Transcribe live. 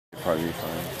Probably be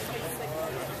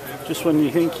fine. Just when you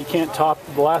think you can't top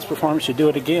the last performance, you do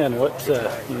it again. What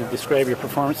you describe your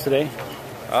performance today?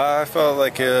 I felt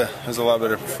like it was a lot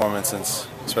better performance,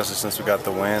 especially since we got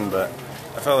the win. But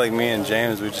I felt like me and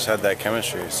James, we just had that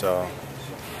chemistry, so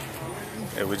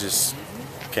we just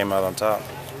came out on top.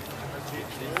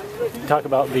 Talk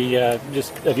about the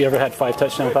have you ever had 5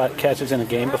 touchdown catches in a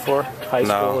game before? High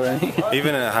school or anything?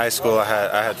 Even in high school, I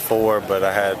had 4, but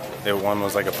one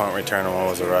was like a punt return and one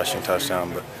was a rushing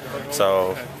touchdown. But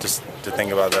so just to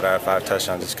think about that, I had 5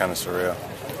 touchdowns. It's kind of surreal.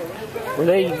 Were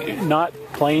they not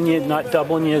playing you, not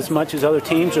doubling you as much as other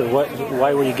teams, or what?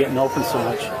 Why were you getting open so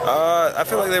much? I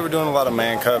feel like they were doing a lot of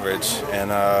man coverage,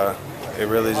 and it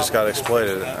really just got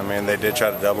exploited. I mean, they did try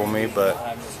to double me, but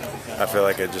I feel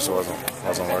like it just wasn't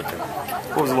working.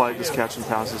 What was it like just catching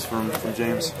passes from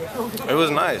James? It was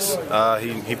nice.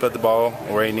 He put the ball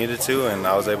where he needed to, and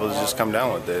I was able to just come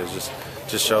down with it. It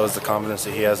just shows the confidence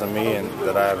that he has in me and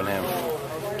that I have in him.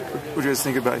 What do you guys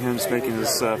think about him just making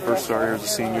his first start here as a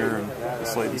senior and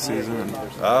this late in the season and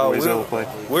the he's able to play?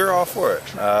 We're all for it.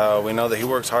 We know that he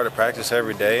works hard at practice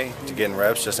every day to get in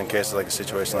reps just in case like a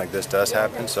situation like this does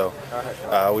happen. So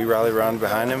we rallied around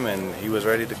behind him, and he was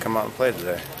ready to come out and play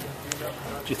today.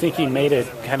 Do you think he made a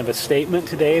kind of a statement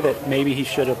today that maybe he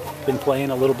should have been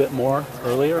playing a little bit more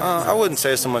earlier? I wouldn't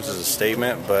say so much as a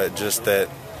statement, but just that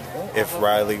if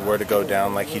Riley were to go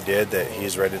down like he did, that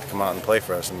he's ready to come out and play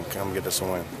for us and come get us a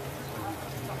win.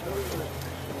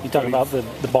 You talk about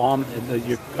the bomb.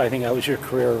 I think that was your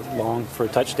career long for a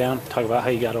touchdown. Talk about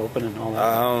how you got open and all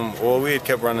that. Well, we had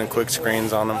kept running quick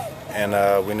screens on them,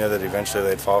 and we knew that eventually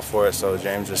they'd fall for it. So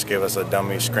James just gave us a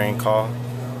dummy screen call,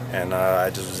 and I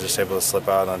was just able to slip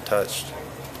out untouched.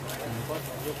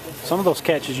 Some of those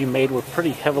catches you made were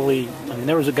pretty heavily. I mean,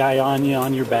 there was a guy on you,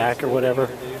 on your back or whatever.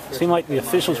 It seemed like the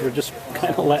officials were just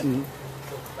kind of letting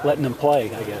them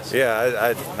play, I guess.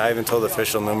 Yeah, I even told the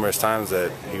official numerous times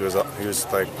that he was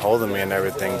like holding me and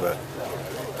everything, but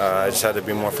I just had to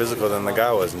be more physical than the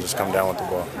guy was and just come down with the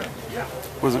ball.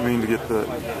 What does it mean to be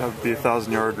a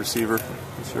 1,000-yard receiver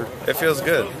this year? It feels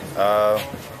good. I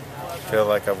feel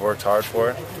like I've worked hard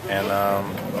for it, and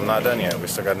I'm not done yet. We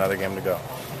still got another game to go.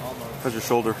 How's your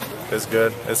shoulder? It's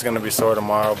good. It's going to be sore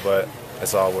tomorrow, but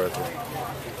it's all worth it.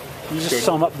 You just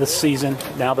sum up this season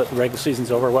now that the regular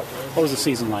season's over. What was the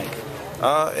season like?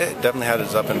 It definitely had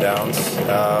its up and downs.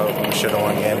 We should have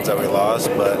won games that we lost,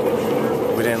 but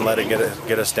we didn't let it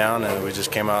get us down, and we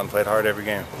just came out and played hard every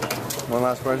game. One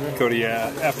last question. Cody,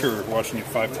 after watching your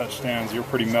 5 touchdowns, you're a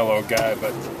pretty mellow guy,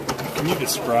 but can you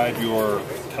describe your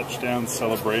touchdown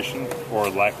celebration or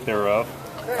lack thereof?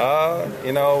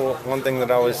 One thing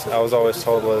that I was always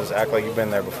told was act like you've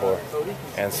been there before,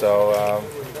 and so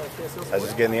I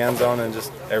just get in the end zone and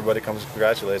just everybody comes and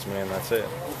congratulates me, and that's it.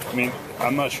 I mean,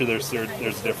 I'm not sure there's a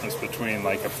difference between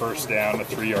like a first down, a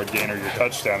 3-yard gain, or your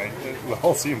touchdown. It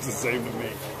all seems the same to me.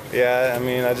 Yeah, I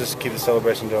mean, I just keep the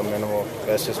celebration to a minimal.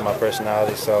 That's just my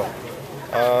personality, so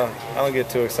I don't get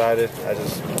too excited. I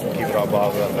just keep it all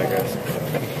bottled up, I guess.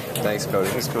 Thanks, Cody.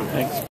 Thanks, Cody. Thanks.